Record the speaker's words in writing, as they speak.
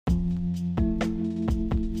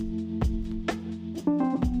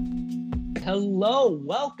Hello,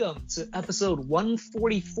 welcome to episode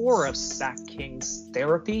 144 of Sack King's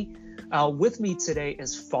Therapy. With me today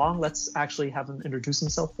is Fong. Let's actually have him introduce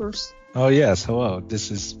himself first. Oh yes, hello. This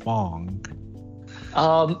is Fong.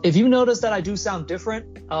 If you notice that I do sound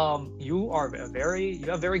different, you have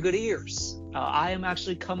very good ears. I am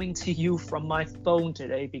actually coming to you from my phone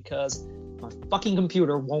today because my fucking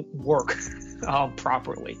computer won't work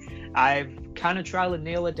properly. I've kind of tried to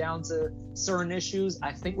nail it down to certain issues.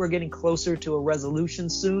 I think we're getting closer to a resolution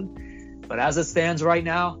soon, but as it stands right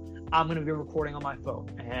now, I'm going to be recording on my phone.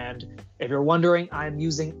 And if you're wondering, I'm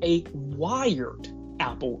using a wired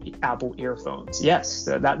Apple earphones. Yes,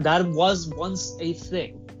 that was once a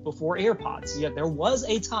thing before AirPods. Yeah, there was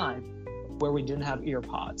a time where we didn't have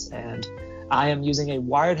earpods, and I am using a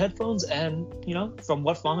wired headphones, and from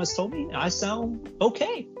what Fong has told me, I sound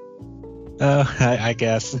okay. I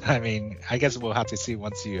guess. I guess we'll have to see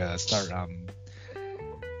once you start.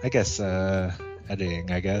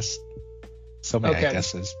 Editing. I guess. So many Okay. I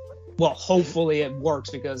guesses. Well, hopefully it works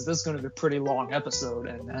because this is going to be a pretty long episode,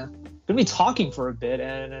 and going to be talking for a bit.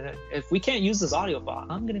 And if we can't use this audio file,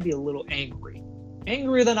 I'm going to be a little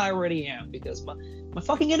angrier than I already am because my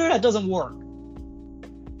fucking internet doesn't work.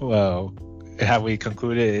 Well, have we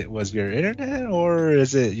concluded it was your internet or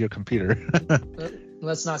is it your computer?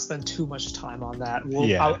 Let's not spend too much time on that.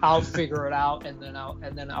 Yeah. I'll figure it out, and then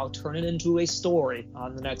I'll turn it into a story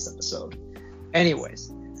on the next episode.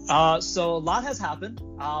 Anyways, so a lot has happened.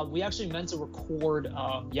 We actually meant to record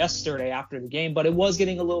yesterday after the game, but it was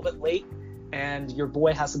getting a little bit late, and your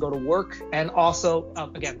boy has to go to work. And also,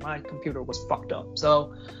 again, my computer was fucked up.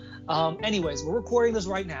 So, anyways, we're recording this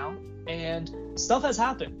right now, and stuff has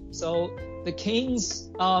happened. So the Kings.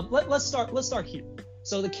 Let's start here.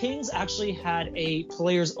 So the Kings actually had a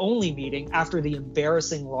players-only meeting after the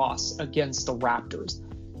embarrassing loss against the Raptors.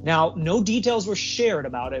 Now, no details were shared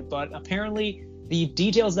about it, but apparently the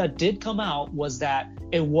details that did come out was that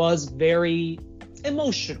it was very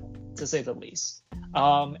emotional, to say the least.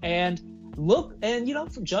 And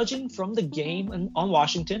judging from the game on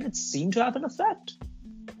Washington, it seemed to have an effect.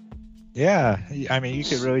 Yeah, you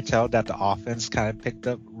could really tell that the offense kind of picked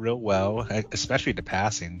up real well, especially the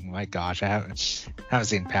passing. My gosh, I haven't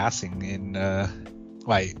seen passing in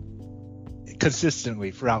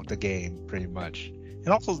consistently throughout the game, pretty much, and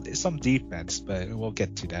also some defense. But we'll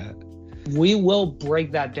get to that. We will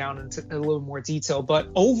break that down into a little more detail, but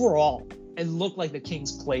overall, it looked like the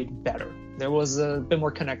Kings played better. There was a bit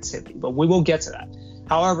more connectivity, but we will get to that.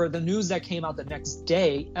 However, the news that came out the next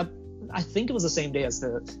day, I think it was the same day as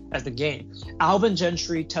the game, Alvin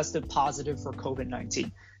Gentry tested positive for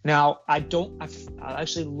COVID-19. Now,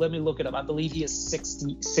 actually, let me look it up. I believe he is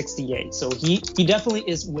 68. So he definitely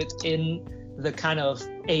is within the kind of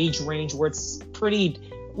age range where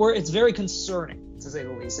it's very concerning, to say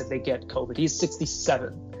the least, if they get COVID. He's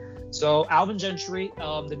 67. So Alvin Gentry,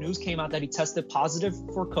 the news came out that he tested positive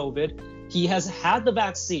for COVID. He has had the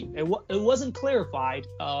vaccine. It wasn't clarified,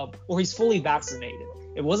 or he's fully vaccinated.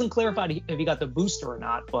 It wasn't clarified if he got the booster or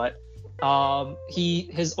not, but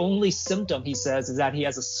his only symptom, he says, is that he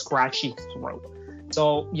has a scratchy throat.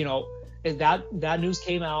 So, if that news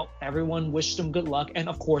came out, everyone wished him good luck. And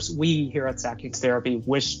of course, we here at Sack King's Therapy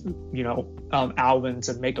wished, Alvin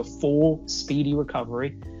to make a full, speedy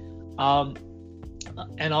recovery.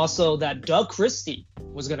 And also that Doug Christie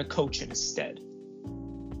was going to coach instead.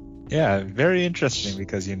 Yeah, very interesting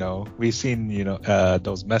because, we've seen,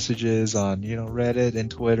 those messages on, Reddit and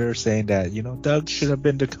Twitter saying that, Doug should have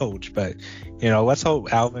been the coach. But, let's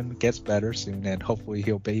hope Alvin gets better soon and hopefully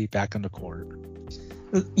he'll be back on the court.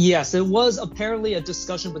 Yes, it was apparently a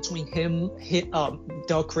discussion between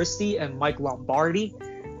Doug Christie and Mike Lombardi.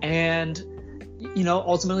 And,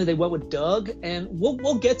 ultimately they went with Doug. And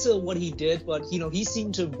we'll get to what he did. But, he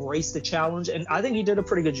seemed to embrace the challenge. And I think he did a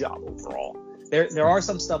pretty good job overall. There are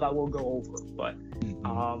some stuff I will go over, but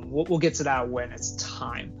we'll get to that when it's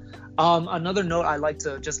time. Another note I'd like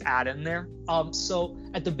to just add in there. So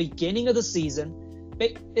at the beginning of the season,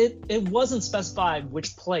 it wasn't specified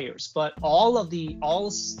which players, but all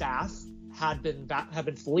staff had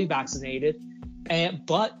been fully vaccinated,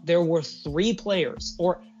 but there were 3 players,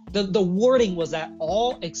 or the wording was that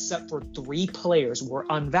all except for 3 players were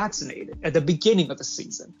unvaccinated at the beginning of the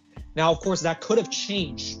season. Now, of course, that could have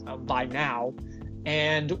changed by now,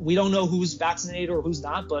 and we don't know who's vaccinated or who's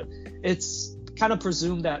not, but it's kind of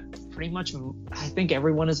presumed that pretty much, I think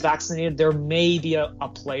everyone is vaccinated. There may be a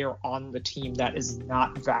player on the team that is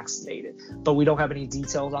not vaccinated, but we don't have any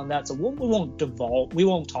details on that, so we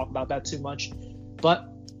won't talk about that too much. But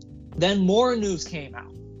then more news came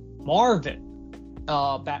out. Marvin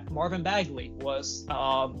Marvin Bagley was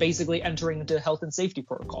basically entering into health and safety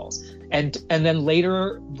protocols, and then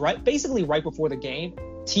later, right before the game,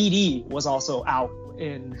 TD was also out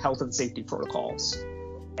in health and safety protocols,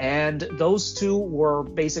 and those two were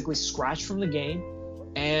basically scratched from the game,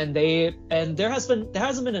 and there hasn't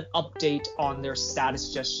been an update on their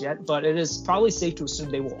status just yet, but it is probably safe to assume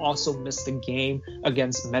they will also miss the game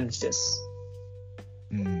against Memphis.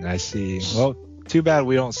 I see. Well, too bad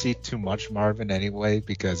we don't see too much Marvin anyway,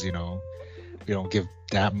 because we don't give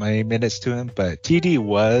that many minutes to him. But TD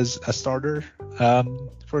was a starter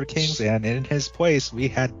for the Kings, and in his place we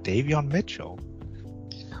had Davion Mitchell.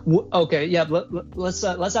 Okay, yeah. Let's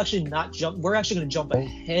actually not jump. We're actually going to jump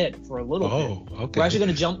ahead for a little bit. Okay. We're actually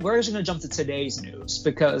going to jump to today's news,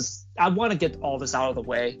 because I want to get all this out of the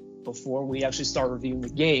way before we actually start reviewing the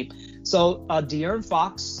game. So De'Aaron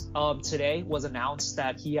Fox today was announced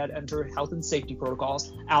that he had entered health and safety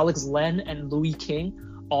protocols. Alex Len and Louis King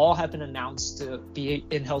all have been announced to be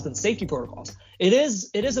in health and safety protocols. It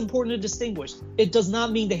is important to distinguish. It does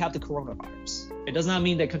not mean they have the coronavirus. It does not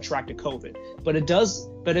mean they contracted COVID, but it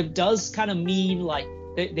does kind of mean like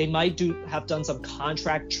they might have done some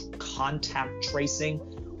contact tracing,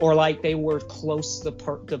 or like they were close to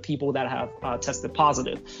the people that have tested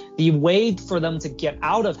positive. The way for them to get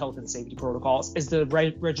out of health and safety protocols is to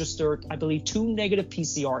register, I believe, 2 negative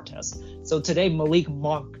PCR tests. So today, Malik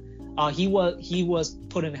Monk, he was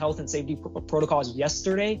put in health and safety protocols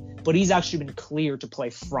yesterday, but he's actually been cleared to play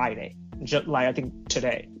Friday, I think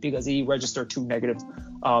today, because he registered 2 negative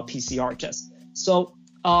PCR tests. So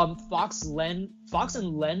Fox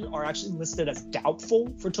and Len are actually listed as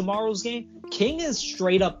doubtful for tomorrow's game. King is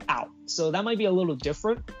straight up out, so that might be a little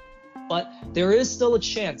different, but there is still a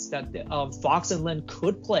chance that Fox and Len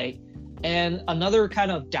could play. And another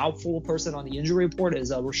kind of doubtful person on the injury report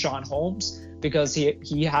is Rashawn Holmes, because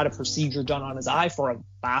he had a procedure done on his eye for a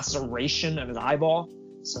laceration in his eyeball.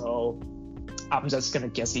 So I'm just gonna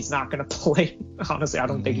guess he's not gonna play. Honestly, I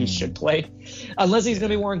don't think he should play unless he's gonna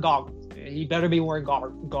be wearing goggles. He better be wearing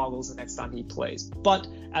goggles the next time he plays. But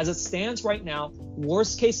as it stands right now,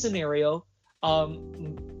 worst case scenario,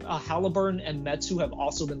 Halliburton and Metu have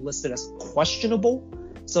also been listed as questionable.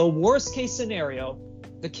 So worst case scenario,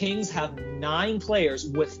 the Kings have 9 players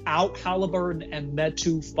without Halliburton and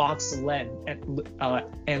Metu, Fox, Len,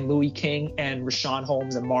 and Louis King, and Rashawn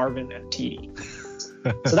Holmes, and Marvin, and TD.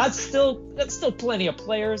 So that's still plenty of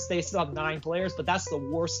players. They still have 9 players, but that's the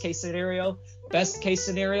worst case scenario. Best case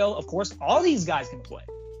scenario, of course, all these guys can play,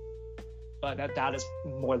 but that is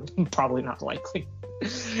probably not likely.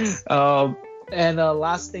 And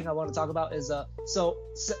last thing I want to talk about is so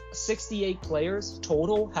 68 players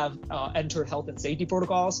total have entered health and safety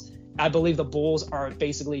protocols. I believe the Bulls are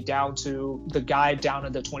basically down to the guy down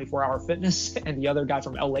at the 24-hour fitness and the other guy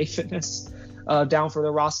from LA Fitness down for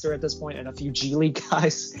the roster at this point, and a few G League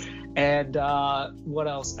guys. And what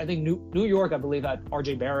else? I think New York, I believe, had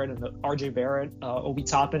RJ Barrett, Obi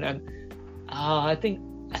Toppin, and I think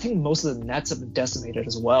most of the Nets have been decimated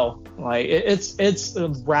as well. Like it's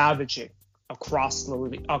ravaging across the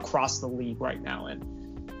league right now, and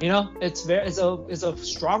it's a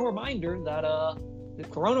strong reminder that the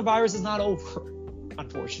coronavirus is not over,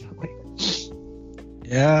 unfortunately.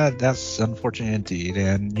 Yeah, that's unfortunate indeed,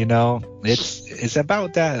 and it's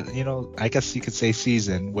about that I guess you could say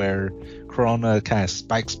season where corona kind of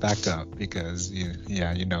spikes back up, because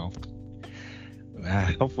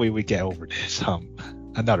hopefully we get over this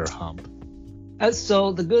another hump.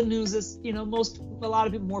 So the good news is,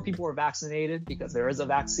 more people are vaccinated because there is a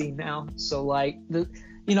vaccine now. So like you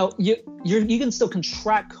can still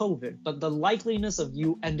contract COVID, but the likeliness of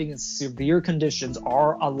you ending in severe conditions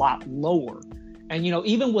are a lot lower. And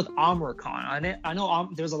even with Omicron, I know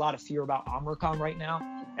there's a lot of fear about Omicron right now,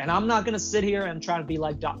 and I'm not gonna sit here and try to be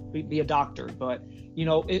a doctor, but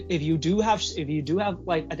if you do have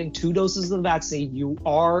like I think 2 doses of the vaccine, you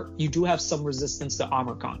do have some resistance to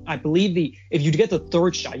Omicron. I believe if you get the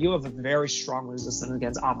 3rd shot, you have a very strong resistance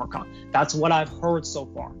against Omicron. That's what I've heard so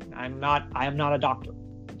far. I am not a doctor,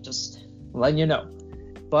 just letting you know.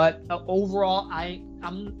 But overall,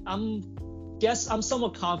 I'm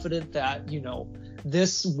somewhat confident that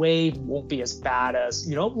this wave won't be as bad as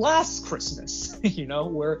last Christmas,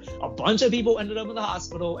 where a bunch of people ended up in the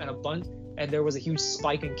hospital and there was a huge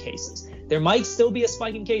spike in cases. There might still be a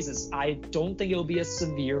spike in cases. I don't think it'll be as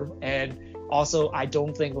severe, and also I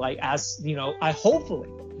don't think I hopefully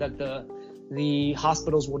that the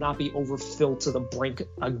hospitals will not be overfilled to the brink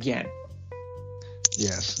again.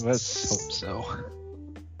 Yes, let's hope so.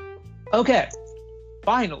 Okay,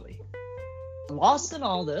 finally, lost in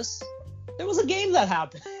all this, there was a game that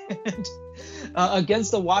happened.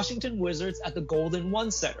 against the Washington Wizards at the Golden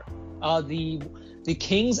One Center. The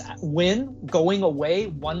Kings win going away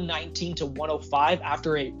 119 to 105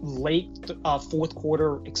 after a late fourth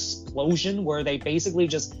quarter explosion where they basically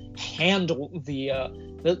just handled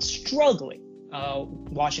the struggling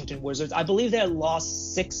Washington Wizards. I believe they had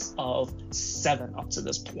lost 6 of 7 up to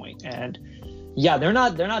this point, and yeah, they're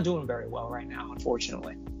not doing very well right now,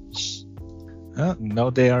 unfortunately.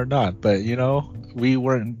 No, they are not. But we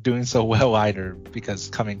weren't doing so well either because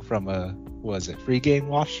coming from a 3-game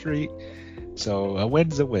wash streak. So a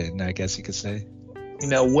win's a win, I guess you could say.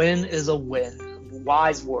 Win is a win.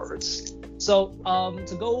 Wise words. So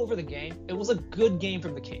to go over the game, it was a good game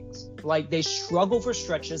from the Kings. Like, they struggled for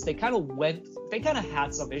stretches. They kind of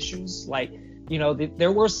had some issues. Like,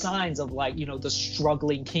 there were signs of the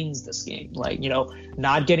struggling Kings this game. Like,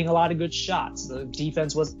 not getting a lot of good shots. The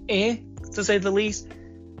defense was to say the least.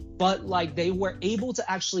 But they were able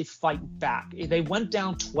to actually fight back. They went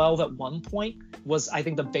down 12 at one point, was I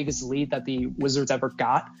think the biggest lead that the Wizards ever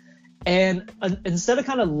got. And instead of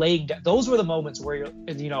kind of laying down, those were the moments where,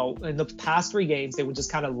 in the past 3 games, they would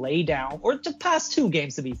just kind of lay down, or the past 2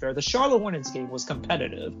 games, to be fair. The Charlotte Hornets game was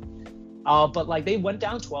competitive. But they went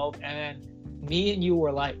down 12, and me and you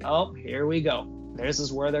were like, oh, here we go. This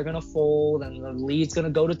is where they're going to fold, and the lead's going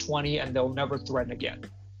to go to 20, and they'll never threaten again.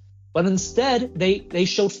 But instead, they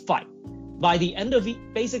showed fight. By the end of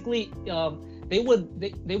it, basically, they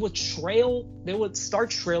would start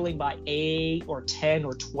trailing by 8 or 10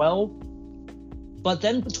 or 12. But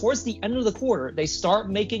then towards the end of the quarter, they start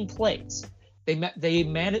making plays.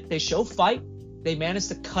 They show fight. They managed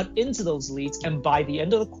to cut into those leads, and by the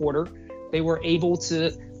end of the quarter, they were able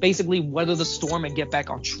to basically weather the storm and get back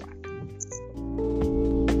on track.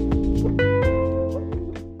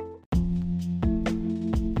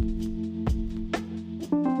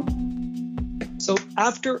 So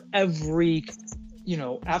after every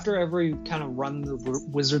kind of run the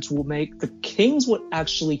Wizards will make, the Kings would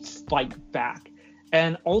actually fight back.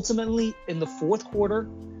 And ultimately, in the fourth quarter,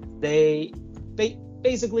 they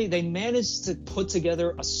managed to put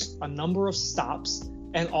together a number of stops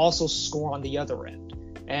and also score on the other end.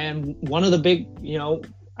 And one of the big,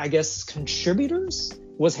 I guess, contributors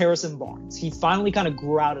was Harrison Barnes. He finally kind of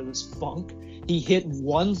grew out of his funk. He hit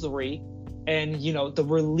 1 3. And the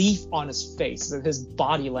relief on his face, his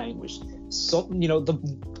body language, so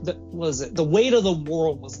the weight of the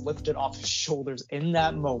world was lifted off his shoulders in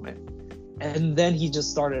that moment. And then he just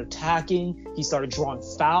started attacking. He started drawing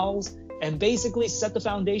fouls and basically set the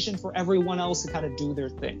foundation for everyone else to kind of do their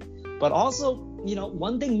thing. But also,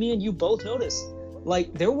 one thing me and you both noticed,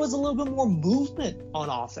 there was a little bit more movement on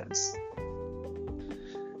offense.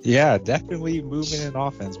 Yeah, definitely movement in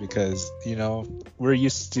offense because, we're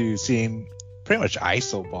used to seeing pretty much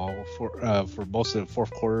ISO ball for most of the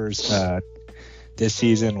fourth quarters this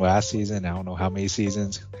season, last season. I don't know how many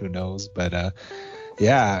seasons, who knows. But,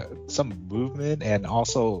 some movement, and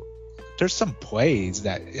also there's some plays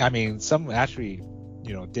that, some actually,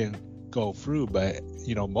 didn't go through, but,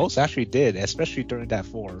 most actually did, especially during that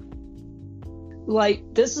 4.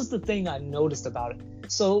 This is the thing I noticed about it.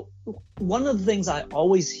 So one of the things I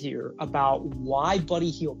always hear about why Buddy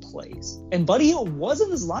Hield plays, and Buddy Hield was in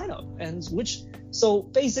this lineup, so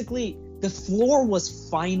basically the floor was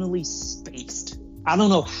finally spaced. I don't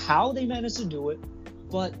know how they managed to do it,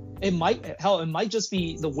 but it might just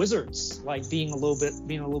be the Wizards being a little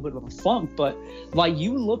bit of a funk. But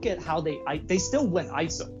you look at how they still went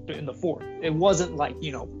ISO in the fourth. It wasn't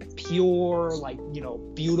pure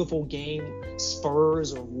beautiful game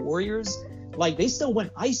Spurs or Warriors. They still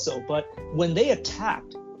went ISO, but when they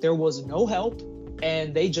attacked, there was no help,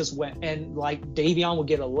 and they just went, and Davion would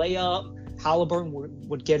get a layup, Halliburton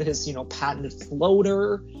would get his patented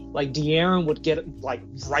floater, De'Aaron would get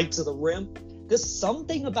right to the rim. There's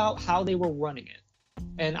something about how they were running it,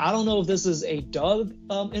 and I don't know if this is a Doug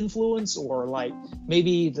influence or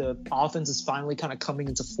maybe the offense is finally kind of coming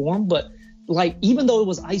into form, but even though it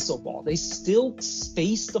was ISO ball, they still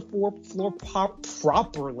spaced the floor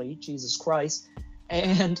properly, Jesus Christ.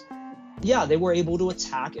 And yeah, they were able to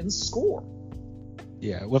attack and score.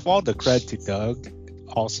 Yeah, with all the credit to Doug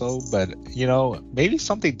also, but maybe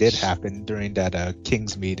something did happen during that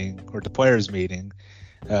Kings meeting or the players meeting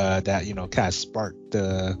that kind of sparked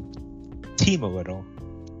the team a little.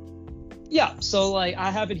 Yeah, so I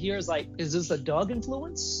have it here as is this a Doug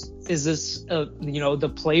influence? Is this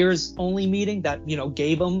the players only meeting that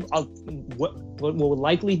gave them what will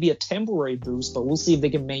likely be a temporary boost, but we'll see if they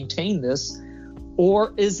can maintain this,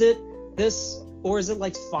 or is it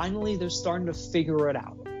finally they're starting to figure it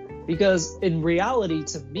out? Because in reality,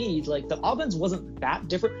 to me, the offense wasn't that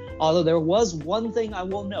different. Although there was one thing I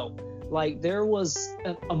will note, like there was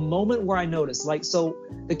a moment where I noticed, like, so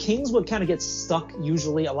the Kings would kind of get stuck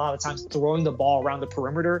usually a lot of times throwing the ball around the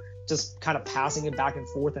perimeter, just kind of passing it back and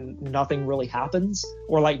forth, and nothing really happens,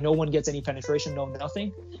 or like no one gets any penetration, no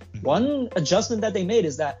nothing. One adjustment that they made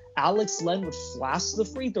is that Alex Len would flash the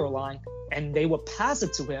free throw line and they would pass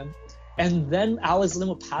it to him, and then Alex Len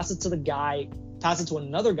would pass it to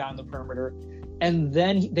another guy on the perimeter, and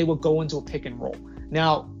then they would go into a pick and roll.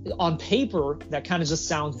 Now, on paper, that kind of just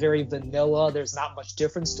sounds very vanilla. There's not much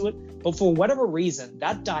difference to it. But for whatever reason,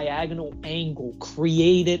 that diagonal angle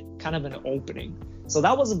created kind of an opening. So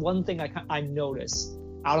that was one thing I noticed.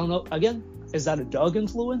 I don't know. Again, is that a Doug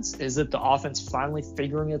influence? Is it the offense finally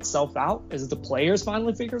figuring itself out? Is it the players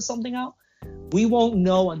finally figuring something out? We won't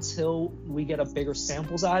know until we get a bigger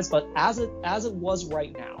sample size. But as it was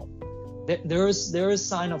right now, there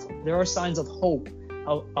are signs of hope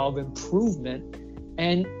of improvement.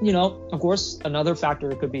 And, you know, of course, another factor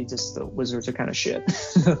could be just the Wizards are kind of shit.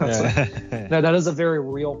 That is a very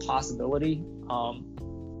real possibility.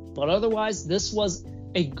 But otherwise, this was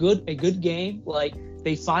a good game. Like,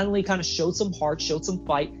 they finally kind of showed some heart, showed some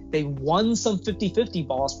fight. They won some 50-50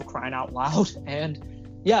 balls, for crying out loud. And,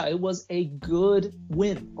 yeah, it was a good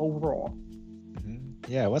win overall.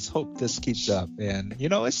 Yeah, let's hope this keeps up. And, you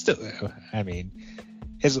know, it's still, I mean,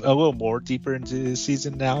 it's a little more deeper into the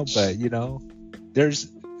season now, but, you know,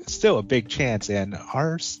 there's still a big chance. And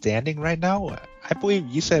our standing right now, I believe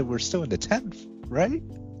you said we're still in the 10th, right?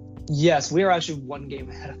 Yes, we are actually one game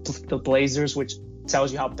ahead of the Blazers, which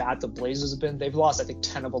tells you how bad the Blazers have been. They've lost, I think,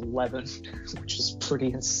 10 of 11, which is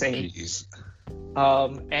pretty insane. Jeez.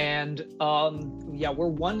 Yeah, we're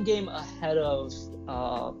one game ahead of.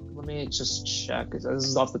 Let me just check. This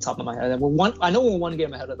is off the top of my head. I know we're one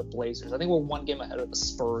game ahead of the Blazers. I think we're one game ahead of the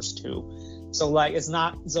Spurs too. So like, it's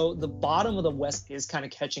not. So the bottom of the West is kind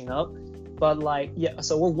of catching up, but like, yeah.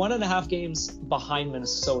 So we're 1.5 games behind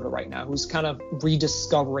Minnesota right now, who's kind of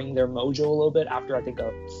rediscovering their mojo a little bit after, I think,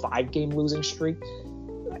 a 5-game losing streak.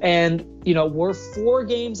 And, you know, we're 4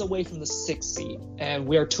 games away from the 6th seed, and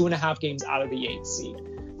we are 2.5 games out of the 8th seed.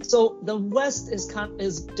 So the West is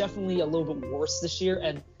definitely a little bit worse this year,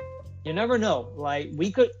 and you never know. Like,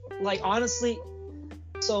 we could, like, honestly.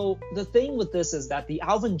 So the thing with this is that the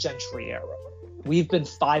Alvin Gentry era, we've been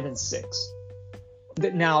 5-6.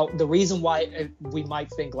 Now, the reason why we might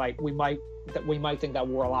think that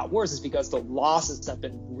we're a lot worse is because the losses have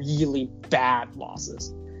been really bad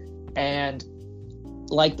losses, and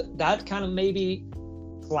like that kind of maybe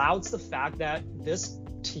clouds the fact that this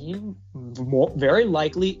team very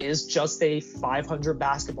likely is just a 500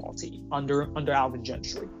 basketball team under Alvin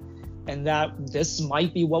Gentry, and that this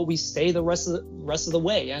might be what we stay the rest of the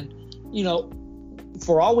way. And, you know,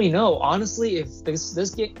 for all we know, honestly, if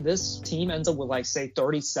this team ends up with, like, say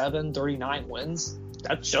 37, 39 wins,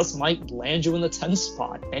 that just might land you in the 10th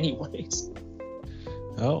spot anyways.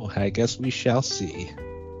 Oh, I guess we shall see.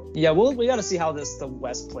 Yeah, we got to see how the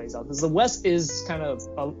West plays out, because the West is kind of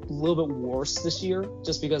a little bit worse this year,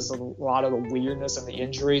 just because of a lot of the weirdness and the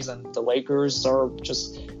injuries, and the Lakers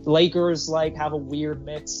like have a weird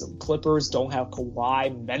mix. Clippers don't have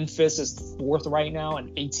Kawhi. Memphis is 4th right now and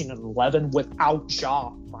 18-11 without Ja,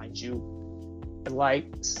 mind you. And,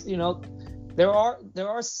 like, you know, there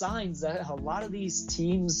are signs that a lot of these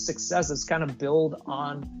teams' successes kind of build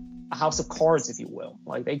on a house of cards, if you will.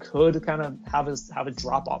 Like, they could kind of have a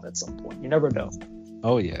drop off at some point. You never know.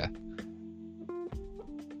 Oh yeah.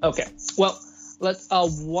 Okay. Well, let's.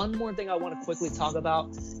 One more thing I want to quickly talk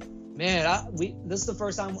about. Man, this is the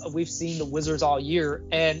first time we've seen the Wizards all year,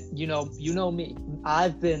 and you know me.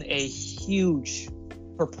 I've been a huge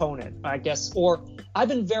proponent, I guess, or I've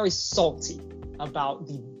been very salty about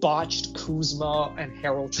the botched Kuzma and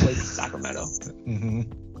Harrell trade in Sacramento. Mm-hmm.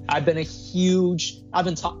 I've been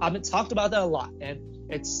talked about that a lot, and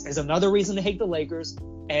it's another reason to hate the Lakers.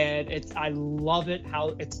 And I love it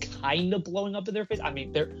how it's kind of blowing up in their face. I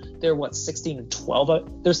mean, they're what,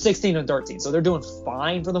 16-12? They're 16-13, so they're doing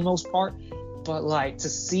fine for the most part. But like, to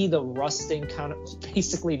see the rusting kind of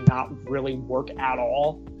basically not really work at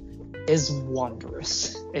all is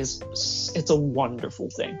wondrous. It's a wonderful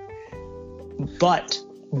thing. But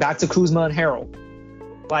back to Kuzma and Harrell.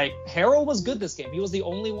 Like, Harrell was good this game. He was the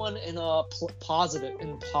only one in a positive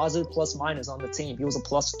plus minus on the team. He was a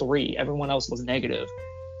 +3. Everyone else was negative.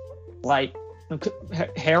 Like,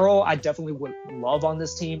 Harrell, I definitely would love on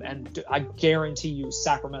this team, and I guarantee you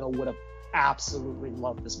Sacramento would have absolutely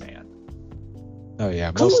loved this man. Oh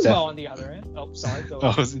yeah, most definitely. On the other end. Oh, sorry. Go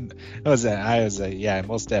ahead. I was yeah,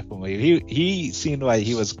 most definitely. He seemed like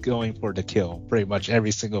he was going for the kill pretty much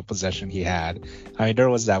every single possession he had. I mean, there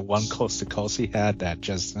was that one coast to coast he had that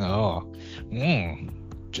just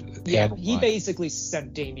Yeah, and he won. basically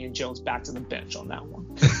sent Damian Jones back to the bench on that one.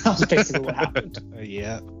 That was basically what happened.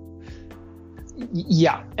 Yeah.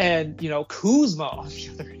 Yeah, and Kuzma on the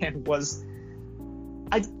other hand was,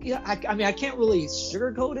 I mean, I can't really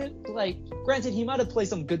sugarcoat it. Like, granted, he might have played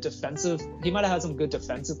some good defensive. He might have had some good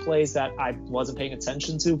defensive plays that I wasn't paying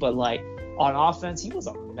attention to, but like on offense, he was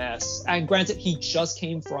a mess. And granted, he just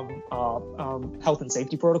came from health and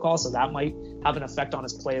safety protocol, so that might have an effect on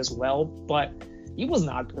his play as well. But he was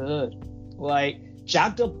not good. Like,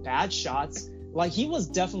 jacked up bad shots. Like, he was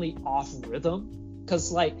definitely off rhythm.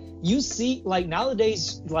 Because, like, you see, like,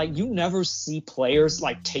 nowadays, like, you never see players,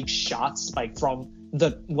 like, take shots, like, from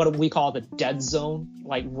what we call the dead zone,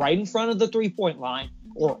 like, right in front of the three-point line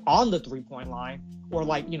or on the three-point line or,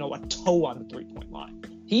 like, a toe on the three-point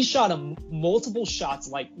line. He shot multiple shots,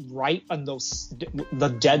 like, right on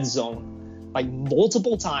the dead zone, like,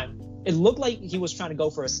 multiple times. It looked like he was trying to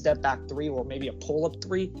go for a step-back three or maybe a pull-up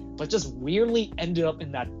three, but just weirdly ended up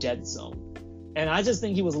in that dead zone. And I just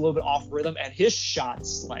think he was a little bit off rhythm, and his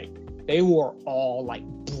shots, like, they were all like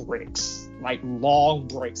bricks, like long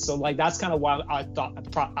bricks. So like that's kind of why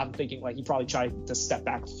I'm thinking like he probably tried to step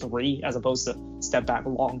back three as opposed to step back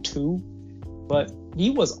long two. But he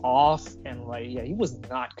was off, and like he was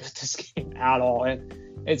not good this game at all. And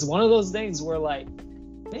it's one of those things where like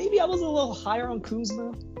maybe I was a little higher on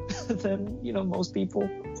Kuzma than most people.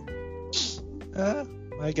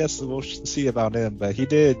 I guess we'll see about him, but he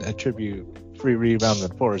did attribute 3 rebounds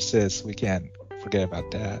and 4 assists. We can't forget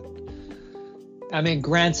about that. I mean,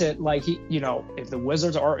 granted, like if the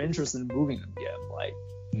Wizards are interested in moving him, like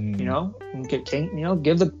give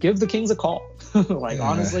the Kings a call. Like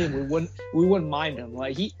honestly, we wouldn't mind him.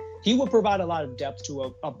 Like he would provide a lot of depth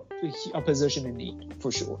to a position in need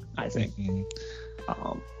for sure. I think.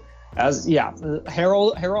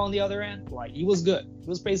 Harrell on the other end, like he was good. He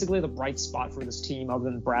was basically the bright spot for this team, other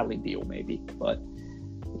than Bradley Beal maybe. But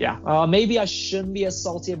yeah, maybe I shouldn't be as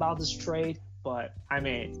salty about this trade, but I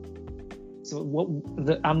mean,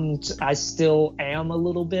 I still am a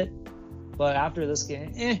little bit. But after this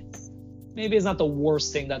game, maybe it's not the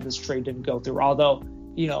worst thing that this trade didn't go through. Although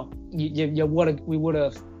we would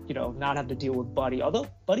have not have to deal with Buddy. Although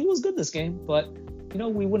Buddy was good this game, but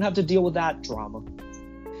we wouldn't have to deal with that drama.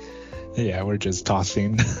 Yeah, we're just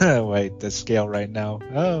tossing the scale right now.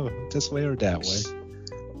 Oh, this way or that way.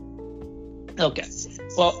 Okay.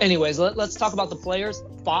 Well, anyways, let's talk about the players.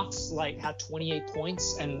 Fox had 28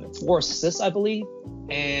 points and 4 assists, I believe.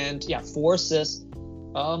 And 4 assists.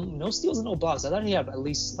 No steals and no blocks. I thought he had at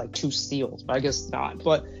least 2 steals, but I guess not.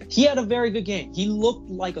 But he had a very good game. He looked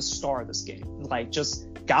like a star this game. Just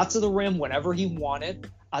got to the rim whenever he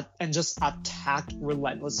wanted and just attacked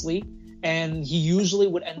relentlessly. And he usually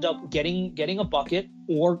would end up getting a bucket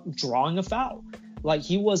or drawing a foul.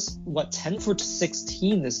 He was 10 for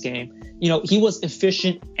 16 this game. He was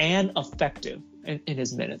efficient and effective in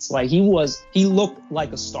his minutes. He looked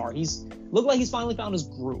like a star. He's finally found his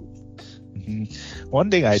groove. Mm-hmm.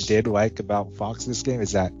 One thing I did like about Fox this game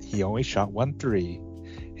is that he only shot 1 3,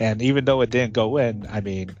 and even though it didn't go in, I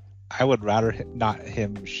mean, I would rather not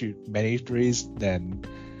him shoot many threes than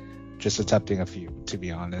just attempting a few, to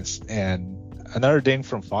be honest. And another thing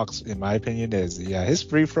from Fox, in my opinion, is his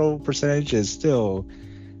free throw percentage is still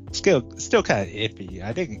kind of iffy.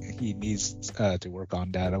 I think he needs to work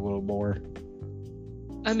on that a little more.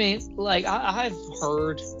 I mean, I've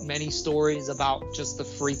heard many stories about just the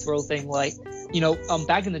free throw thing.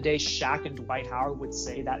 Back in the day, Shaq and Dwight Howard would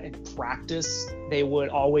say that in practice they would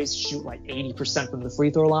always shoot 80% from the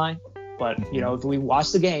free throw line. But, if we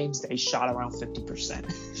watch the games, they shot around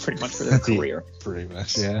 50% pretty much for their career. Pretty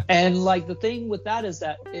much, yeah. And, the thing with that is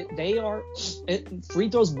that free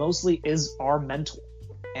throws mostly are mental.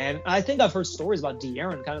 And I think I've heard stories about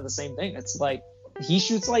De'Aaron, kind of the same thing. It's he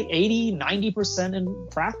shoots 80, 90% in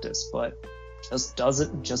practice, but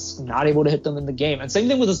just not able to hit them in the game. And same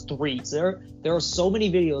thing with his threes. There are so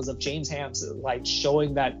many videos of James Hams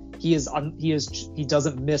showing that he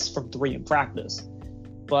doesn't miss from 3 in practice.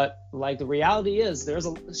 But the reality is there's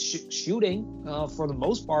a shooting for the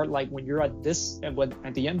most part, when you're at the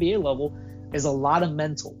NBA level, is a lot of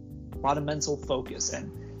mental focus,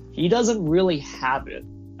 and he doesn't really have it,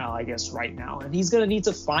 I guess, right now. And he's gonna need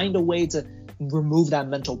to find a way to remove that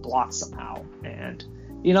mental block somehow. And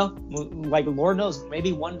Lord knows,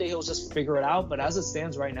 maybe one day he'll just figure it out. But as it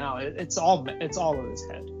stands right now, it's all in his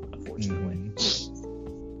head, unfortunately.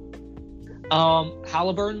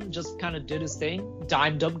 Halliburton just kind of did his thing,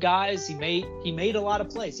 dimed up guys. He made a lot of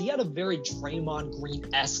plays. He had a very Draymond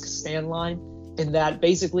Green-esque stand line in that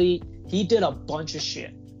basically he did a bunch of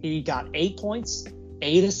shit. He got 8 points,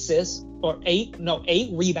 8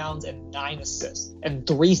 rebounds and 9 assists, and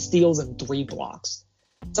 3 steals and 3 blocks.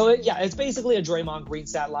 So it's basically a Draymond Green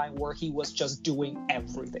stat line where he was just doing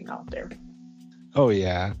everything out there. Oh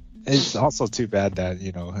yeah, it's also too bad that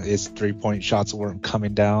his 3-point shots weren't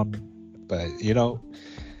coming down, but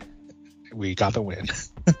we got the win.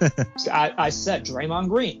 I said Draymond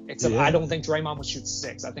Green, except I don't think Draymond would shoot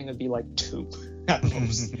 6. I think it'd be like 2 at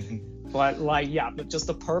most. But but just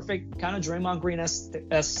the perfect kind of Draymond Green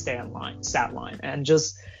stat line, and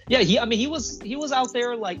just he was out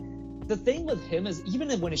there. Like, the thing with him is, even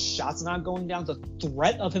when his shot's not going down, the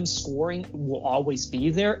threat of him scoring will always be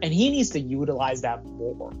there, and he needs to utilize that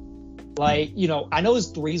more. Like, I know his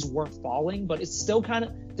threes weren't falling, but it's still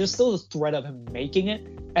there's still the threat of him making it.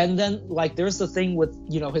 And then there's the thing with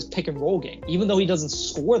his pick and roll game. Even though he doesn't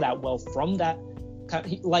score that well from that,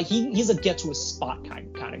 he's a get to a spot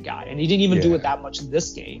kind of guy, and he didn't even do it that much in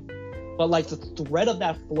this game. But the threat of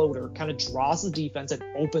that floater kind of draws the defense and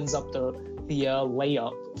opens up the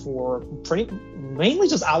layup for mainly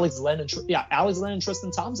just Alex Len and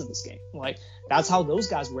Tristan Thompson this game. That's how those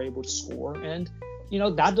guys were able to score, and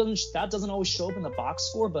that doesn't always show up in the box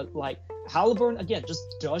score, but Halliburton again just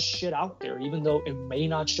does shit out there, even though it may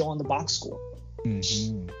not show on the box score.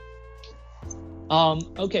 Mm-hmm.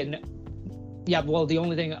 Okay. Yeah, well, the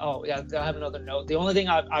only thing, I have another note. The only thing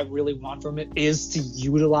I really want from it is to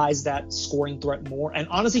utilize that scoring threat more, and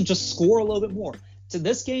honestly, just score a little bit more. To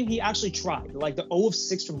this game, he actually tried. The 0 of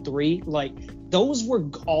 6 from 3, those were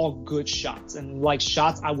all good shots, and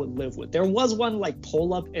shots I would live with. There was one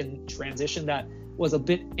pull up in transition that was a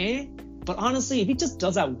bit but honestly, if he just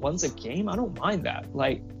does that once a game, I don't mind that.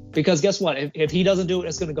 Because guess what? If he doesn't do it,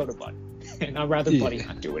 it's gonna go to Buddy, and I'd rather Buddy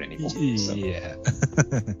not do it anymore. So. Yeah.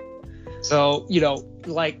 So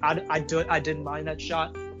I didn't mind that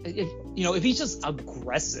shot. If he's just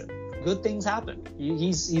aggressive, good things happen.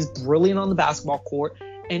 He's brilliant on the basketball court,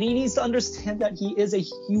 and he needs to understand that he is a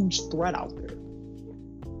huge threat out there.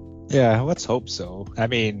 Yeah, let's hope so. I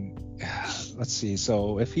mean, let's see.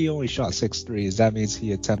 So if he only shot 6 threes, that means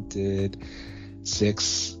he attempted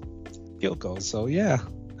 6 field goals. So yeah,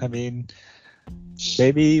 I mean,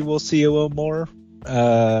 maybe we'll see a little more.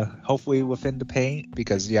 Hopefully within the paint,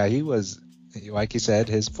 because he was, like you said,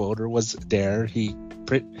 his floater was there. He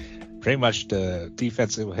pretty much the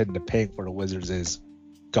defensive hitting the paint for the Wizards is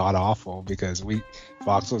god awful, because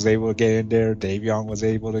Fox was able to get in there, Davion was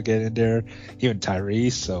able to get in there, even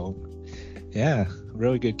Tyrese. So yeah,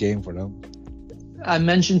 really good game for them. I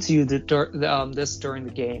mentioned to you that this during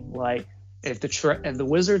the game, if the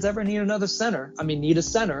Wizards ever need another center, need a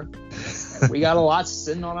center, we got a lot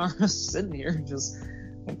sitting here. Just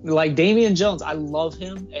Damian Jones, I love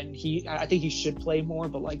him, and I think he should play more.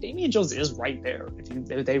 But Damian Jones is right there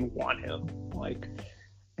if they want him.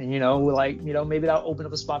 And maybe that'll open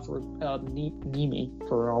up a spot for Nimi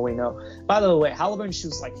for all we know. By the way, Halliburton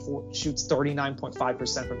shoots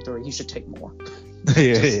 39.5% from 3. He should take more.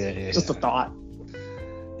 Just a thought.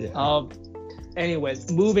 Yeah.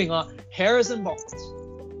 Anyways, moving on. Harrison Barnes.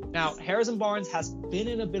 Now, Harrison Barnes has been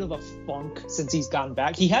in a bit of a funk since he's gotten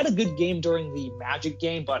back. He had a good game during the Magic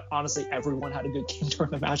game, but honestly, everyone had a good game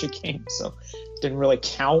during the Magic game, so it didn't really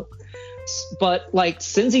count. But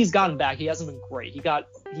since he's gotten back, he hasn't been great.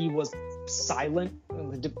 He was silent.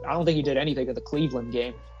 I don't think he did anything at the Cleveland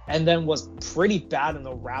game, and then was pretty bad in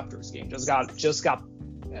the Raptors game. Just got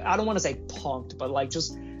I don't want to say punked, but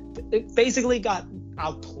it basically got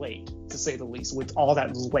outplayed, to say the least, with all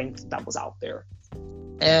that length that was out there.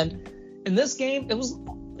 And in this game, it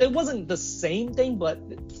wasn't the same thing, but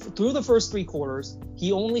through the first 3 quarters,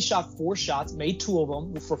 he only shot 4 shots, made 2 of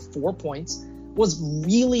them for 4 points, was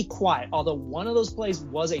really quiet. Although one of those plays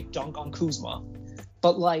was a dunk on Kuzma,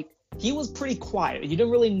 but he was pretty quiet. You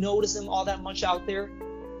didn't really notice him all that much out there,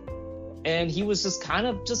 and he was just kind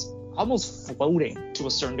of just almost floating to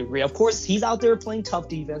a certain degree. Of course, he's out there playing tough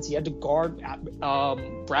defense. He had to guard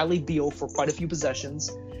Bradley Beal for quite a few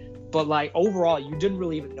possessions. But overall, you didn't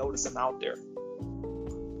really even notice him out there.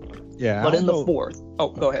 Yeah. But in the fourth,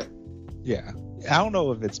 go ahead. Yeah, I don't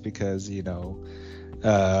know if it's because we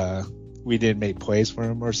didn't make plays for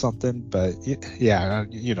him or something. But yeah,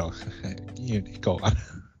 you go on.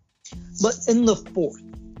 But in the fourth,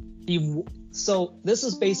 so this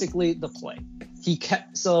is basically the play.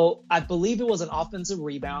 So I believe it was an offensive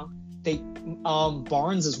rebound.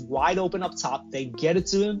 Barnes is wide open up top. They get it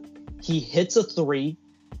to him. He hits a 3.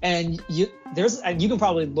 And you can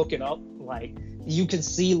probably look it up. You can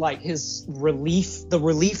see his relief, the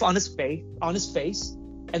relief on his face,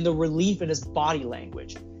 and the relief in his body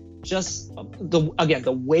language. Just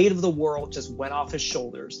the weight of the world just went off his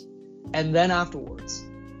shoulders. And then afterwards,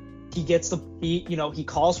 He gets he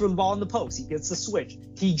calls for the ball in the post. He gets the switch.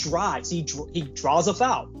 He drives. He draws a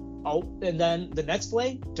foul. Oh, and then the next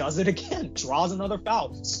play does it again. Draws another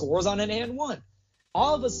foul. Scores on an and one.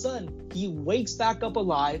 All of a sudden, he wakes back up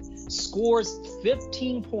alive, scores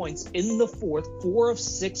 15 points in the fourth, 4 of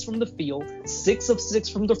 6 from the field, 6 of 6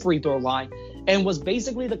 from the free throw line, and was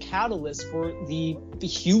basically the catalyst for the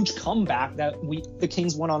huge comeback that the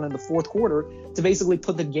Kings went on in the fourth quarter to basically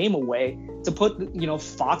put the game away, to put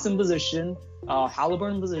Fox in position,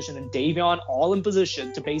 Halliburton in position, and Davion all in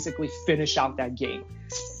position to basically finish out that game.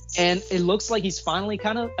 And it looks like he's finally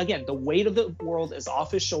kind of, again, the weight of the world is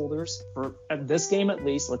off his shoulders for this game at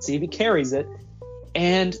least. Let's see if he carries it.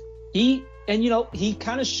 And he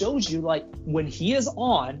kind of shows you, like, when he is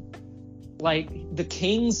on, like, the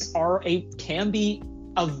Kings can be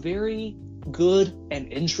a very good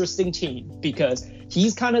and interesting team, because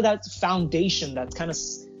he's kind of that foundation that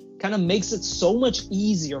kind of makes it so much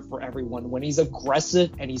easier for everyone when he's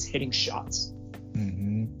aggressive and he's hitting shots.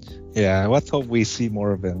 Yeah, let's hope we see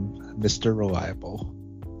more of him, Mr. Reliable.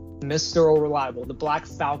 Mr. Reliable. The Black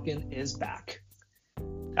Falcon is back.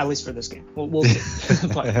 At least for this game. We'll see.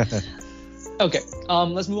 But, okay,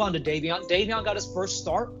 let's move on to Davion. Davion got his first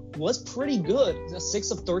start. Was pretty good.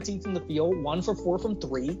 6 of 13 from the field, 1 for 4 from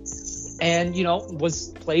 3. And,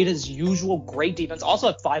 played his usual great defense. Also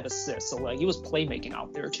had 5 assists, so, like, he was playmaking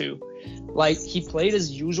out there, too. Like, he played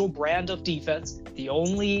his usual brand of defense. The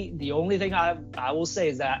only thing I will say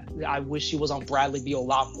is that I wish he was on Bradley Beal a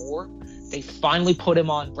lot more. They finally put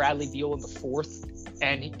him on Bradley Beal in the fourth,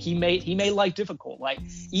 and he made life difficult. Like,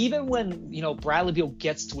 even when, Bradley Beal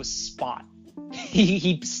gets to a spot,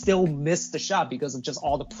 he still missed the shot because of just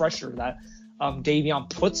all the pressure that Davion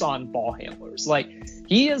puts on ball handlers. Like,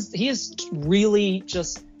 he is really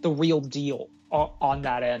just the real deal on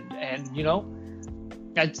that end. And, the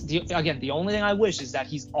only thing I wish is that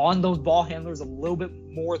he's on those ball handlers a little bit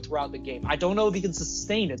more throughout the game. I don't know if he can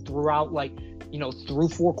sustain it throughout, through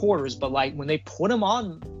 4 quarters, but, like, when they put him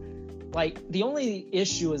on, like, the only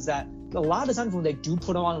issue is that a lot of times when they do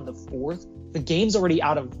put him on in the fourth, the game's already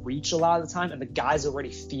out of reach a lot of the time, and the guy's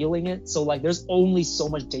already feeling it. So, like, there's only so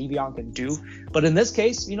much Davion can do. But in this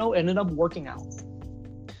case, it ended up working out.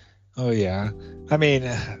 Oh, yeah. I mean,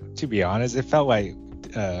 to be honest, it felt like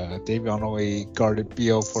Davion only guarded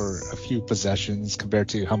Beal for a few possessions compared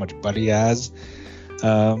to how much Buddy has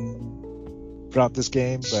throughout this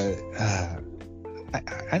game. But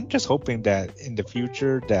I'm just hoping that in the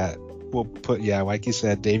future that we'll put, like you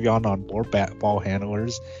said, Davion on more ball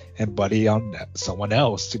handlers and Buddy on someone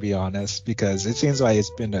else, to be honest, because it seems like it's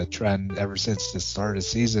been a trend ever since the start of the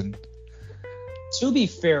season. To be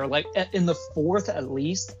fair, like, in the fourth at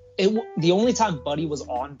least, the only time Buddy was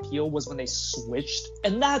on Beal was when they switched,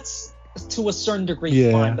 and that's to a certain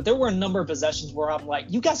degree fine. But there were a number of possessions where I'm like,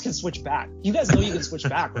 you guys can switch back. You guys know you can switch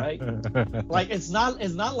back, right? Like, it's not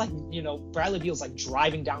like, Bradley Beal's like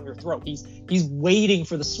driving down your throat. He's waiting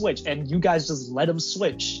for the switch, and you guys just let him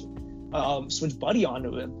switch Buddy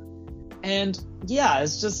onto him. And yeah,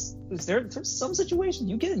 it's just there's some situations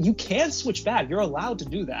you can switch back. You're allowed to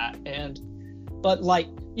do that, but like,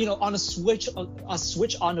 on a switch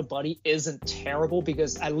onto Buddy isn't terrible,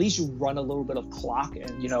 because at least you run a little bit of clock,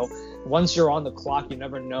 and once you're on the clock, you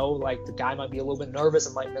never know, like, the guy might be a little bit nervous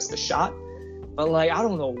and might miss the shot. But, like, I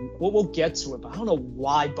don't know, we'll get to it, but I don't know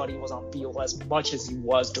why Buddy was on Beal as much as he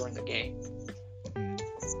was during the game.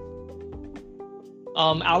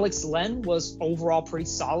 Alex Len was overall pretty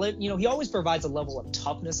solid. He always provides a level of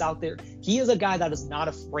toughness out there. He is a guy that is not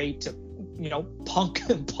afraid to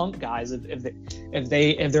punk guys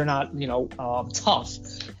if they're not tough.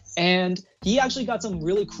 And he actually got some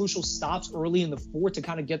really crucial stops early in the fourth to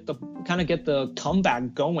kind of get the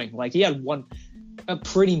comeback going. Like, he had a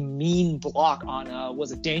pretty mean block on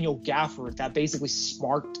was it Daniel Gafford that basically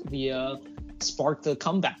sparked the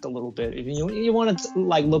comeback a little bit, if you want to,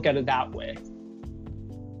 like, look at it that way.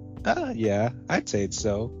 Yeah, I'd say it's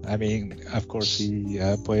so. I mean, of course, he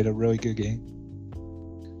played a really good game.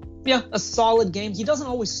 Yeah, a solid game. He doesn't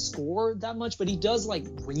always score that much, but he does, like,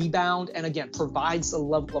 rebound, and again provides a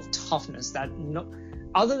level of toughness that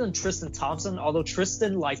other than Tristan Thompson, although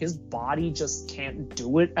Tristan, like, his body just can't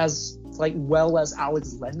do it as, like, well as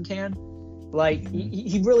Alex Len can. Like,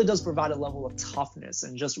 he really does provide a level of toughness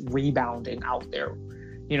and just rebounding out there,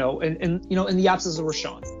 in the absence of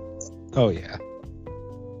Rashawn. Oh yeah.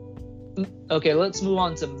 Okay, let's move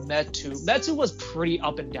on to Metu. Metu was pretty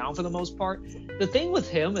up and down for the most part. The thing with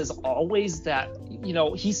him is always that,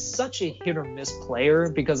 he's such a hit or miss player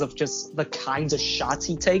because of just the kinds of shots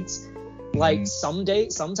he takes. Like,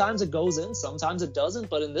 sometimes it goes in, sometimes it doesn't.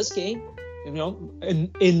 But in this game,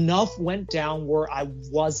 enough went down where I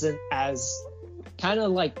wasn't as kind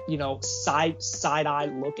of like, side eye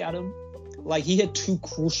look at him. Like he hit 2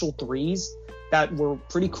 crucial threes that were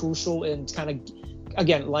pretty crucial and kind of,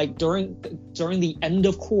 again, like during the end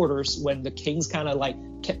of quarters when the Kings kind of like,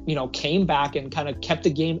 came back and kind of kept the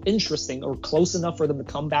game interesting or close enough for them to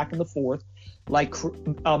come back in the fourth. Like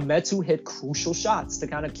Metu hit crucial shots to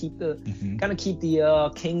kind of keep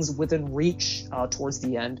the Kings within reach towards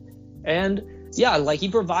the end. And yeah, like he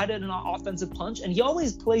provided an offensive punch, and he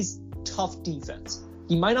always plays tough defense.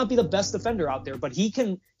 He might not be the best defender out there, but he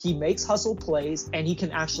makes hustle plays, and he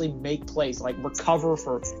can actually make plays like recover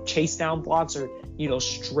for chase down blocks or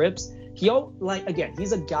strips. He's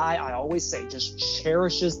a guy I always say just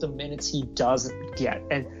cherishes the minutes he doesn't get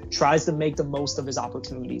and tries to make the most of his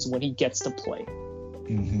opportunities when he gets to play.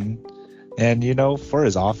 And for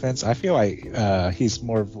his offense, I feel like he's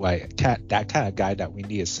more of like that kind of guy that we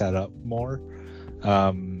need to set up more.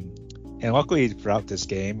 And luckily throughout this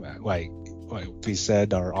game, like we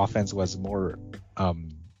said, our offense was more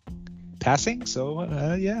passing.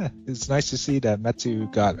 So yeah, it's nice to see that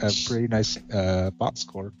Metu got a pretty nice box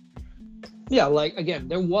score. Yeah, like, again,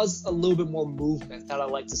 there was a little bit more movement that I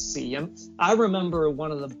like to see. And I remember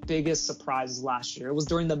one of the biggest surprises last year. It was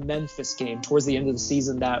during the Memphis game towards the end of the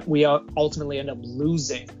season that we ultimately ended up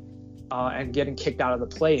losing and getting kicked out of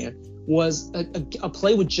the play-in, was a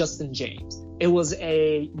play with Justin James. It was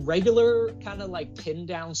a regular kind of like pin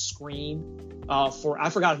down screen for, I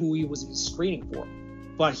forgot who he was screening for,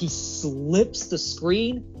 but he slips the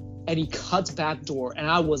screen and he cuts back door. And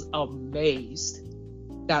I was amazed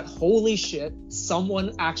that, holy shit,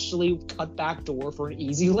 someone actually cut back door for an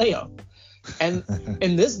easy layup. And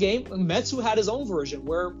in this game, Metu had his own version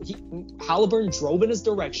where Halliburton drove in his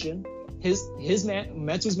direction.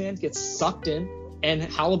 Metu's man gets sucked in, and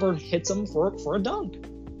Halliburton hits him for a dunk.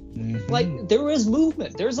 Like, there is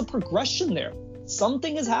movement. There's a progression there.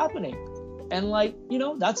 Something is happening. And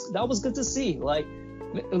that was good to see. Like,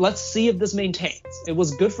 let's see if this maintains. It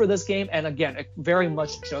was good for this game, and again, it very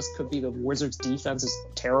much just could be the Wizards' defense is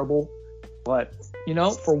terrible. But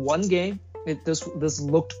for one game, this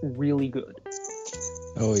looked really good.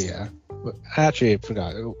 Oh yeah, actually I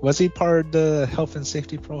forgot. Was he part of the health and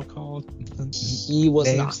safety protocol? He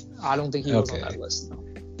was not. I don't think he was on that list. No.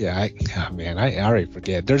 Yeah, I already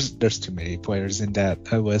forget. There's too many players in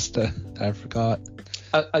that list that I forgot.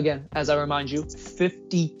 Again, as I remind you,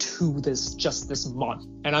 52 this month,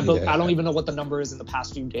 and I don't even know what the number is in the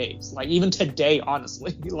past few days. Like even today,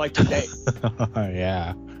 honestly, like today.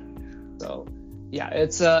 Yeah. So, yeah,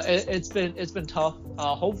 it's been tough.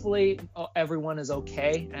 Hopefully, everyone is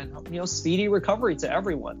okay, and speedy recovery to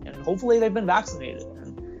everyone, and hopefully they've been vaccinated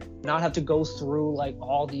and not have to go through like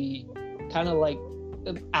all the kind of like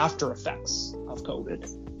after effects of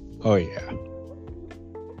COVID. Oh yeah.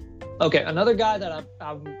 Okay, another guy that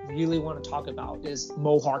I really want to talk about is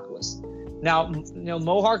Mo Harkless. Now,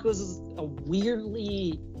 Mo Harkless is a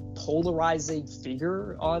weirdly polarizing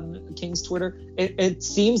figure on Kings Twitter. It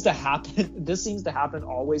seems to happen. This seems to happen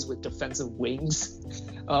always with defensive wings.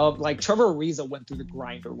 Like Trevor Ariza went through the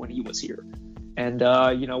grinder when he was here, and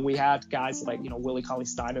we had guys like Willie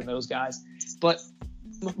Cauley-Stein and those guys. But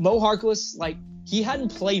Mo Harkless, like, he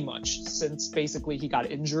hadn't played much since basically he got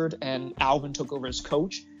injured and Alvin took over as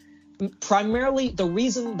coach. Primarily, the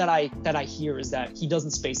reason that I hear is that he doesn't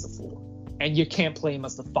space the floor, and you can't play him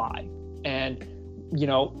as the 5. And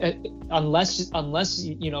unless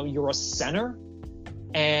you're a center,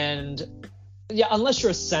 and unless you're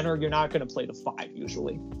a center, you're not going to play the 5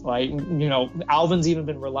 usually. Like Alvin's even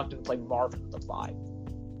been reluctant to play Marvin at the 5.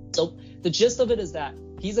 So the gist of it is that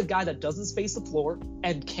he's a guy that doesn't space the floor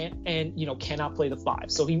and cannot play the 5.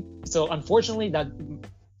 So unfortunately, that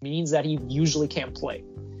means that he usually can't play.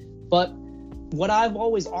 But what I've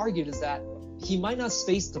always argued is that he might not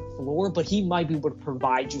space the floor, but he might be able to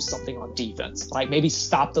provide you something on defense, like maybe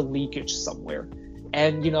stop the leakage somewhere.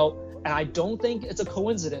 And I don't think it's a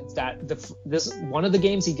coincidence that this one of the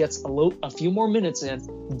games he gets a few more minutes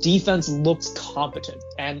in, defense looks competent.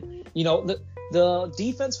 And the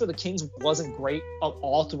defense for the Kings wasn't great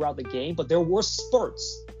all throughout the game, but there were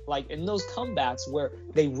spurts like in those comebacks where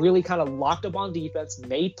they really kind of locked up on defense,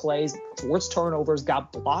 made plays, forced turnovers,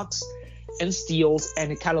 got blocks and steals,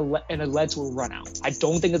 and it led to a run out. I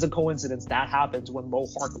don't think it's a coincidence that happens when Mo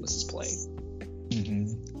Harkless is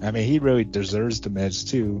playing. I mean, he really deserves the minutes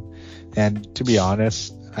too. And to be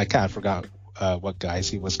honest, I kind of forgot what guys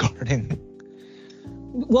he was guarding.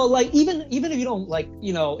 Well, like even if you don't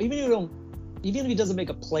even if he doesn't make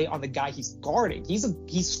a play on the guy he's guarding,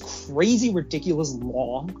 he's crazy, ridiculous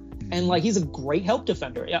long. And like he's a great help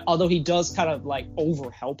defender, although he does kind of like over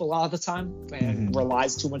help a lot of the time and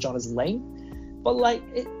relies too much on his length. But like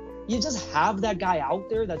you just have that guy out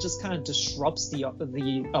there that just kind of disrupts the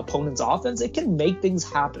opponent's offense. It can make things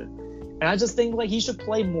happen. And I just think like he should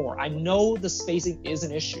play more. I know the spacing is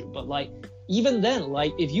an issue, but like even then,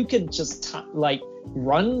 like if you can just like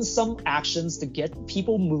run some actions to get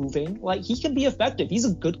people moving, like he can be effective. He's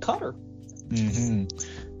a good cutter.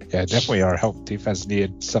 Yeah, definitely our help defense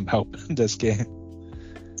needed some help in this game.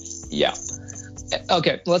 Yeah.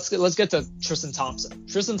 Okay, let's get to Tristan Thompson.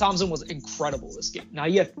 Tristan Thompson was incredible this game. Now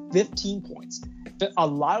he had 15 points. A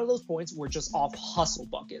lot of those points were just off hustle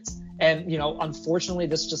buckets. And, you know, unfortunately,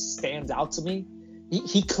 this just stands out to me.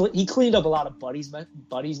 He cleaned up a lot of Buddy's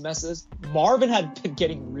messes. Marvin had been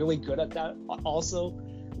getting really good at that also,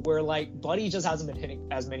 where, like, Buddy just hasn't been hitting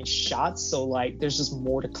as many shots. So, like, there's just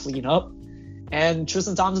more to clean up. And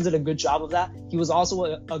Tristan Thompson did a good job of that. He was also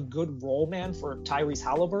a good role man for Tyrese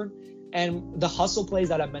Halliburton. And the hustle plays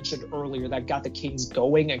that I mentioned earlier that got the Kings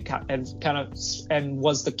going and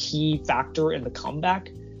was the key factor in the comeback.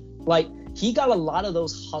 Like he got a lot of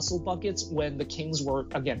those hustle buckets when the Kings were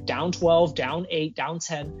again down 12, down 8, down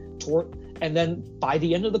 10, and then by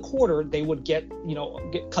the end of the quarter they would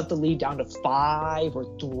cut the lead down to 5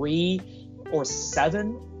 or 3 or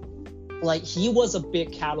 7. Like he was a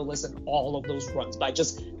big catalyst in all of those runs by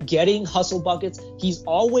just getting hustle buckets. He's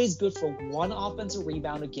always good for one offensive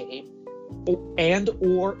rebound a game.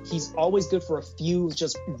 Or he's always good for a few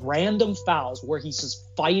just random fouls where he's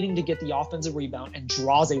just fighting to get the offensive rebound and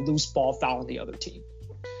draws a loose ball foul on the other team.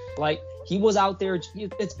 Like he was out there.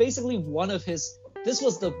 It's basically this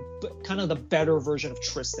was the kind of the better version of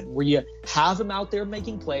Tristan, where you have him out there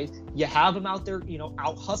making plays, you have him out there,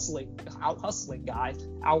 out hustling guys,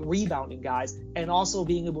 out rebounding guys, and also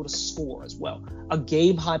being able to score as well. A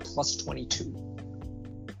game high plus 22.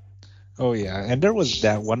 Oh yeah, and there was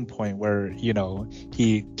that one point where he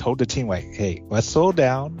told the team like, "Hey, let's slow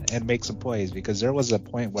down and make some plays," because there was a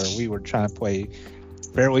point where we were trying to play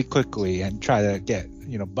fairly quickly and try to get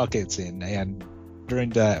buckets in, and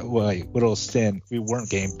during that little stint we weren't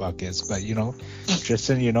getting buckets, but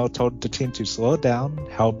Tristan told the team to slow down.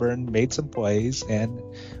 Halburn made some plays and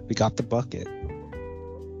we got the bucket.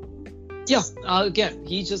 Yeah, again,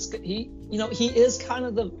 he is kind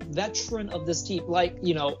of the veteran of this team. Like,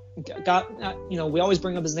 we always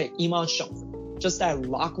bring up his name, Iman Shumpert. Just that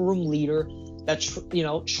locker room leader that,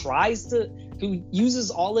 who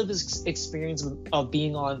uses all of his experience of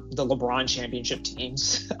being on the LeBron championship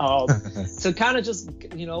teams to kind of just,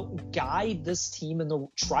 guide this team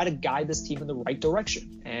try to guide this team in the right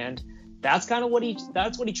direction. And that's kind of what he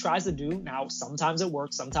tries to do. Now, sometimes it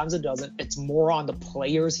works, sometimes it doesn't. It's more on the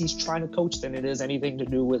players he's trying to coach than it is anything to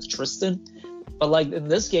do with Tristan. But like in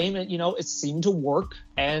this game, it seemed to work.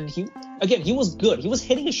 And he was good. He was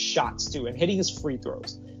hitting his shots too and hitting his free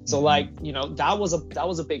throws. So that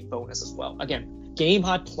was a big bonus as well. Again, game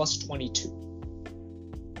high plus 22.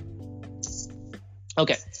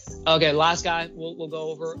 Okay. Last guy we'll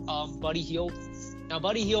go over, Buddy Hield. Now,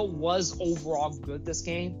 Buddy Hield was overall good this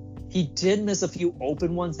game. He did miss a few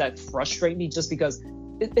open ones that frustrate me just because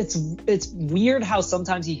it's weird how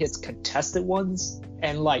sometimes he hits contested ones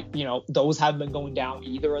and those haven't been going down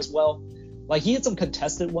either as well. Like he hit some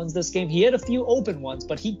contested ones this game. He had a few open ones,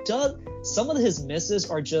 but some of his misses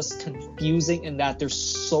are just confusing in that they're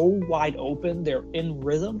so wide open, they're in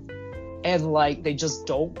rhythm, and they just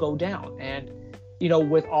don't go down. And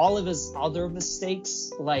with all of his other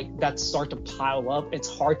mistakes that start to pile up, it's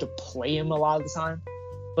hard to play him a lot of the time.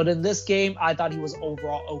 But in this game, I thought he was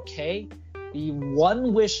overall okay. The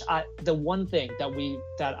one thing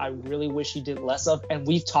that I really wish he did less of, and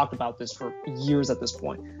we've talked about this for years at this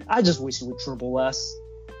point, I just wish he would dribble less.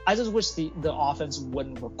 I just wish the offense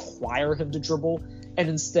wouldn't require him to dribble and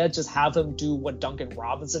instead just have him do what Duncan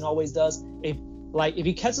Robinson always does. If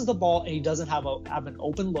he catches the ball and he doesn't have an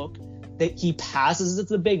open look, that he passes it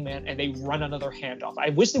to the big man and they run another handoff.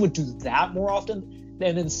 I wish they would do that more often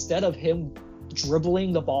than instead of him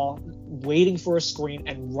dribbling the ball, waiting for a screen,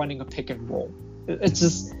 and running a pick and roll.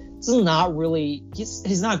 It's not really.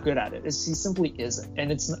 He's not good at it. He simply isn't,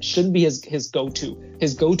 and shouldn't be his go-to.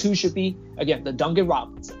 His go-to should be again the Duncan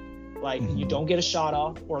Robinson. You don't get a shot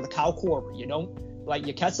off, or the Kyle Korver. You don't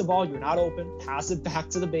you catch the ball, you're not open, pass it back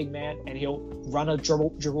to the big man, and he'll run a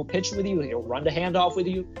dribble pitch with you. He'll run the handoff with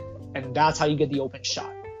you, and that's how you get the open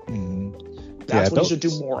shot. That's what he should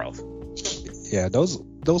do more of. Yeah,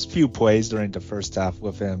 those few plays during the first half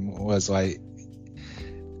with him was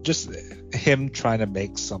just him trying to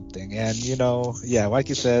make something. And like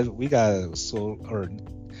you said, we gotta slow, or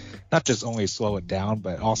not just only slow it down,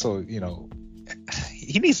 but also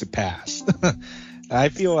he needs to pass. I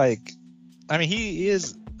feel like, I mean, he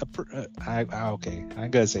is okay, I'm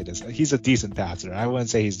gonna say this. He's a decent passer. I wouldn't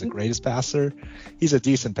say he's the greatest passer. He's a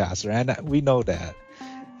decent passer, and we know that.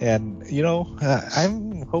 And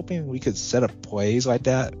I'm hoping we could set up plays like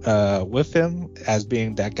that with him as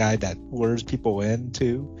being that guy that lures people in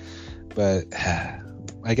too. But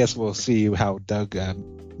I guess we'll see how Doug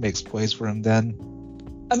makes plays for him then.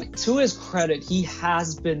 I mean, to his credit, he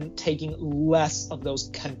has been taking less of those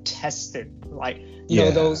contested,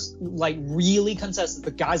 those like really contested,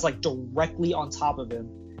 the guys like directly on top of him,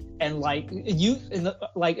 and like in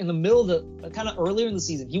the middle of the kind of earlier in the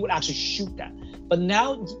season, he would actually shoot that. But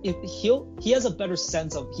now he has a better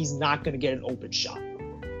sense of he's not going to get an open shot,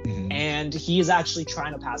 and he is actually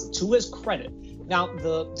trying to pass it. To his credit, now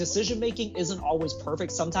the decision making isn't always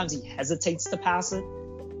perfect. Sometimes he hesitates to pass it,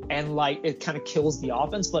 and like it kind of kills the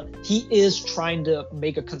offense, but he is trying to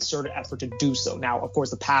make a concerted effort to do so. Now, of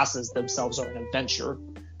course, the passes themselves are an adventure,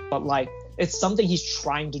 but like it's something he's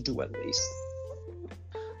trying to do at least.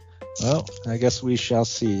 Well, I guess we shall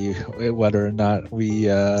see whether or not we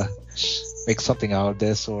make something out of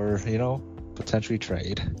this, or potentially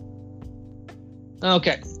trade.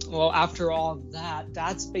 Okay, well, after all that,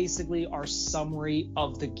 that's basically our summary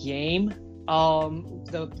of the game.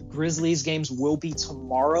 The Grizzlies games will be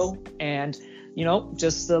tomorrow, and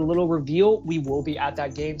just a little reveal, we will be at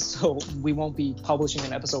that game, so we won't be publishing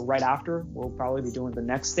an episode right after. We'll probably be doing the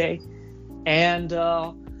next day, and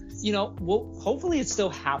hopefully it still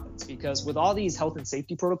happens, because with all these health and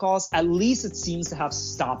safety protocols, at least it seems to have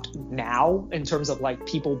stopped now in terms of like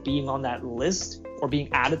people being on that list or being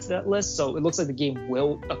added to that list. So it looks like the game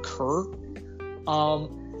will occur.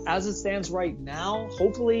 As it stands right now,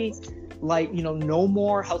 hopefully, no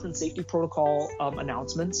more health and safety protocol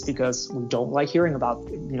announcements, because we don't like hearing about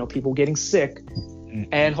people getting sick.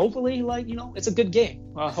 And hopefully, it's a good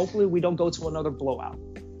game. Hopefully we don't go to another blowout.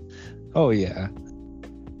 Oh yeah.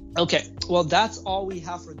 Okay, well, that's all we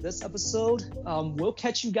have for this episode. We'll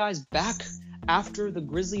catch you guys back after the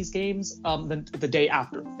Grizzlies games, the day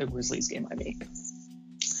after the Grizzlies game, I mean.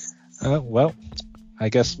 Well, I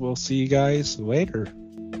guess we'll see you guys later.